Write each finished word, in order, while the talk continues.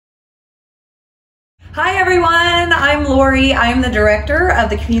Hi everyone, I'm Lori. I'm the director of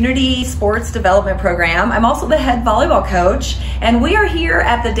the Community Sports Development Program. I'm also the head volleyball coach, and we are here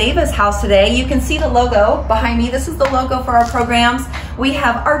at the Davis House today. You can see the logo behind me. This is the logo for our programs. We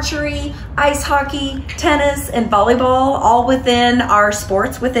have archery, ice hockey, tennis, and volleyball all within our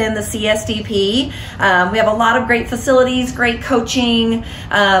sports within the CSDP. We have a lot of great facilities, great coaching.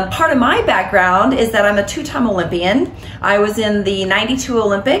 Part of my background is that I'm a two-time Olympian. I was in the '92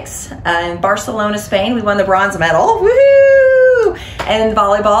 Olympics in Barcelona, Spain. We won the bronze medal, woohoo! And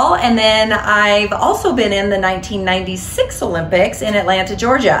volleyball. And then I've also been in the 1996 Olympics in Atlanta,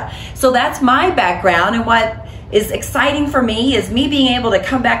 Georgia. So that's my background, and what is exciting for me is me being able to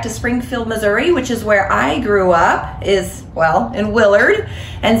come back to Springfield, Missouri, which is where I grew up, in Willard.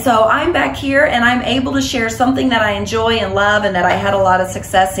 And so I'm back here and I'm able to share something that I enjoy and love and that I had a lot of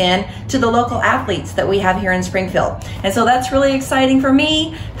success in to the local athletes that we have here in Springfield. And so that's really exciting for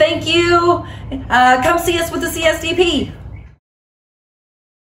me. Thank you. Come see us with the CSDP.